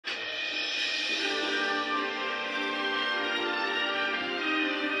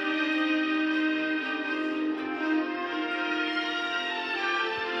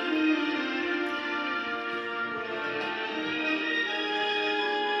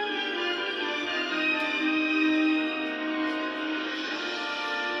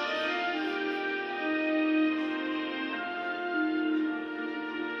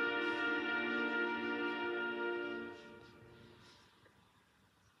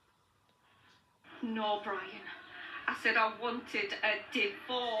No, Brian. I said I wanted a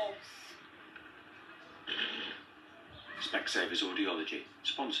divorce. Specsavers Audiology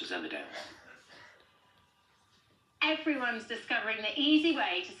sponsors Emmerdale. Everyone's discovering the easy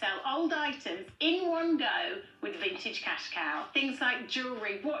way to sell old items in one go with Vintage Cash Cow. Things like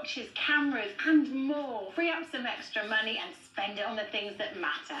jewellery, watches, cameras and more. Free up some extra money and spend it on the things that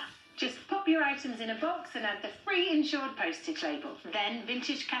matter. Just pop your items in a box and add the free insured postage label. Then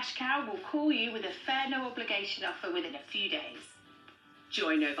Vintage Cash Cow will call you with a fair no obligation offer within a few days.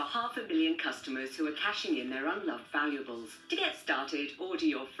 Join over 500,000 customers who are cashing in their unloved valuables. To get started, order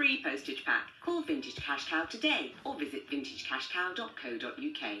your free postage pack. Call Vintage Cash Cow today or visit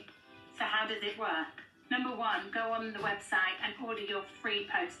vintagecashcow.co.uk. So how does it work? Number 1, go on the website and order your free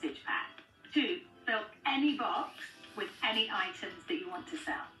postage pack. 2, fill any box with any items that you want to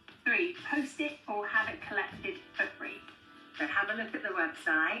sell. 3, post it or have it collected for free. So have a look at the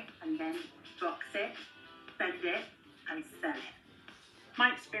website and then box it, send it and sell it.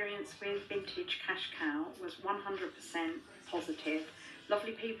 My experience with Vintage Cash Cow was 100% positive.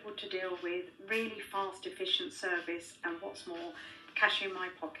 Lovely people to deal with, really fast, efficient service, and what's more, cash in my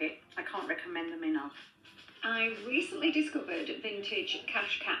pocket. I can't recommend them enough. I recently discovered Vintage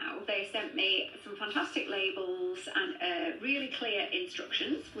Cash Cow. They sent me some fantastic labels and really clear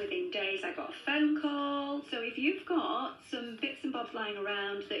instructions. Within days I got a phone call. So if you've got some bits and bobs lying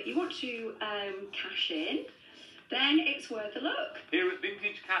around that you want to cash in, then it's worth a look. Here at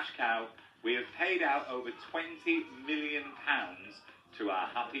Vintage Cash Cow, we have paid out over £20 million to our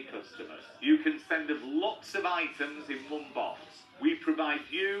happy customers. You can send us lots of items in one box. We provide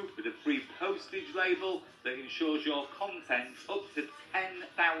you with a free postage label that ensures your contents up to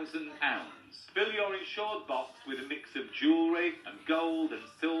 £10,000. Fill your insured box with a mix of jewellery and gold and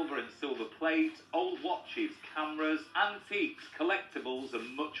silver plate, old watches, cameras, antiques, collectibles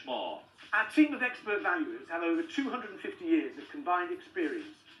and much more. Our team of expert valuers have over 250 years of combined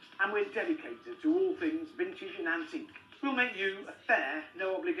experience, and we're dedicated to all things vintage and antique. We'll make you a fair,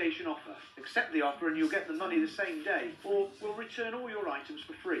 no-obligation offer. Accept the offer and you'll get the money the same day, or we'll return all your items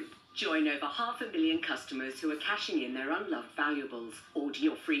for free. Join over 500,000 customers who are cashing in their unloved valuables. Order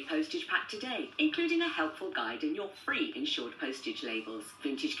your free postage pack today, including a helpful guide and your free insured postage labels.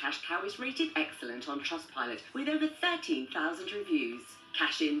 Vintage Cash Cow is rated excellent on Trustpilot with over 13,000 reviews.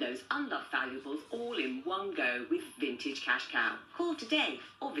 Cash in those unloved valuables all in one go with Vintage Cash Cow. Call today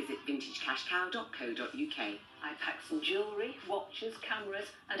or visit vintagecashcow.co.uk. I packed some jewellery, watches,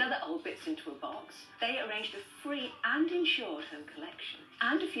 cameras and other old bits into a box. They arranged a free and insured home collection.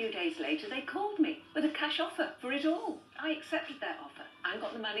 And a few days later they called me with a cash offer for it all. I accepted their offer and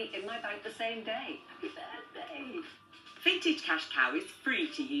got the money in my bank the same day. Happy birthday! Vintage Cash Cow is free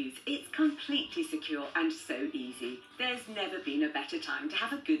to use. It's completely secure and so easy. There's never been a better time to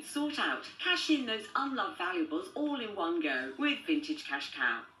have a good sort out. Cash in those unloved valuables all in one go with Vintage Cash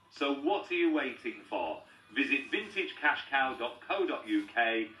Cow. So what are you waiting for? Visit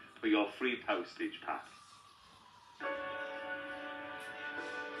vintagecashcow.co.uk for your free postage pack.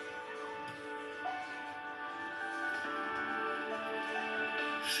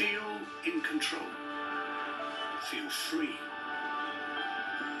 Feel in control. Feel free.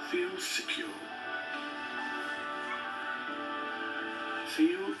 Feel secure.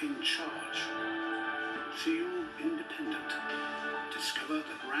 Feel in charge. Feel independent. Discover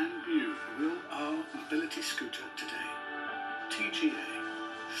the brand new Will R Mobility Scooter today. TGA.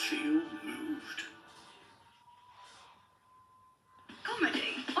 Feel moved.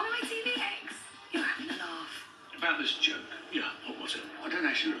 Comedy on ITV X. You're having a laugh. About this joke. Yeah, what was it? I don't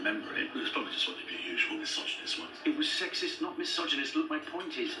actually remember it. It was probably just one of your usual misogynist ones. It was sexist, not misogynist. Look, my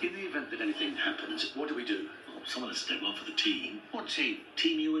point is, in the event that anything happens, what do we do? Oh, someone has to step up for the team. What team?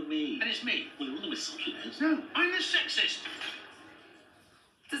 Team you and me. And it's me. Well, you're the misogynist. No, I'm the sexist.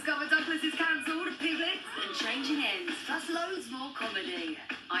 Discover Douglas is cancelled, pivots and changing ends. Plus loads more comedy.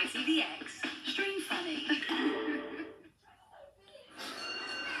 ITV X. Stream funny.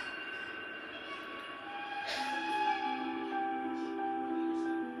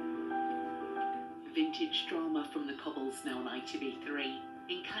 Vintage drama from the Cobbles now on ITV3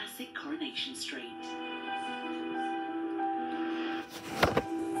 in classic Coronation Street.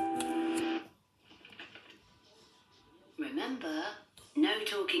 Remember, no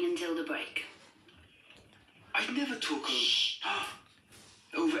talking until the break. I'd never talk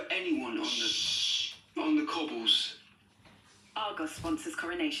over anyone on the cobbles. Argos sponsors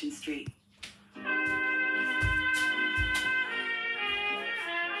Coronation Street.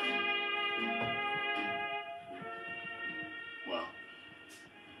 Well,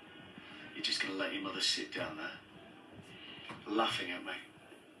 you're just going to let your mother sit down there, laughing at me.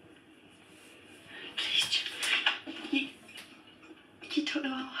 You don't know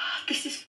how hard this is